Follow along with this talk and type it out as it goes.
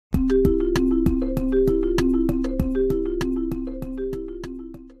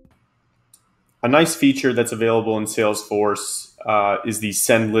A nice feature that's available in Salesforce is the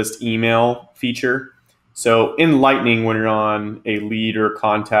send list email feature. So in Lightning, when you're on a lead or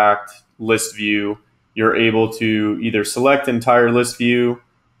contact list view, you're able to either select entire list view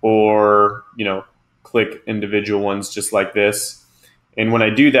or, click individual ones just like this. And when I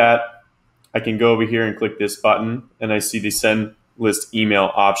do that, I can go over here and click this button and I see the send list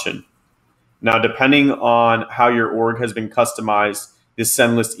email option. Now, depending on how your org has been customized, this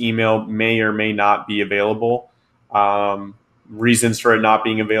send list email may or may not be available. Reasons for it not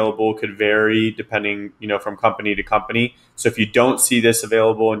being available could vary depending, from company to company. So if you don't see this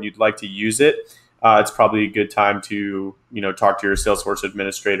available and you'd like to use it, it's probably a good time to, talk to your Salesforce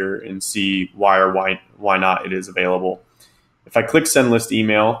administrator and see why or why not it is available. If I click send list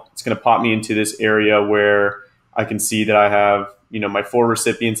email, it's going to pop me into this area where I can see that I have, my 4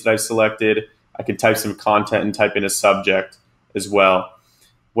 recipients that I've selected. I can type some content and type in a subject as well.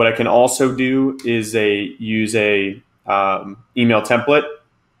 What I can also do is use a email template.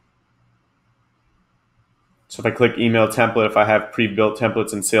 So if I click email template, if I have pre-built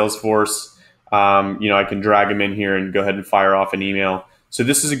templates in Salesforce, I can drag them in here and go ahead and fire off an email. So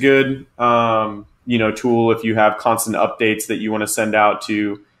this is a good, tool if you have constant updates that you want to send out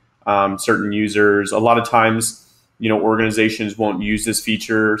to certain users. A lot of times, organizations won't use this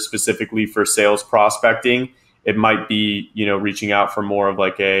feature specifically for sales prospecting. It might be, reaching out for more of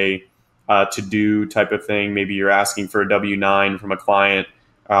like a to-do type of thing. Maybe you're asking for a W-9 from a client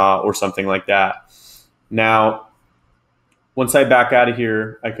or something like that. Now, once I back out of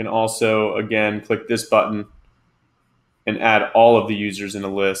here, I can also, again, click this button and add all of the users in a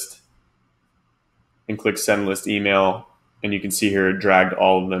list and click send list email. And you can see here it dragged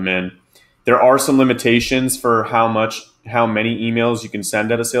all of them in. There are some limitations for how many emails you can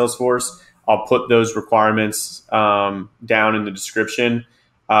send out of Salesforce. I'll put those requirements down in the description.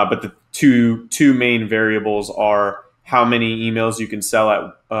 But the two main variables are how many emails you can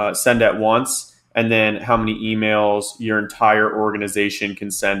send at once, and then how many emails your entire organization can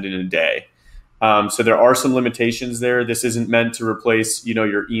send in a day. So there are some limitations there. This isn't meant to replace,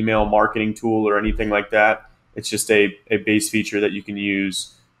 your email marketing tool or anything like that. It's just a base feature that you can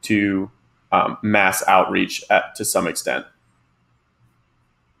use to mass outreach to some extent.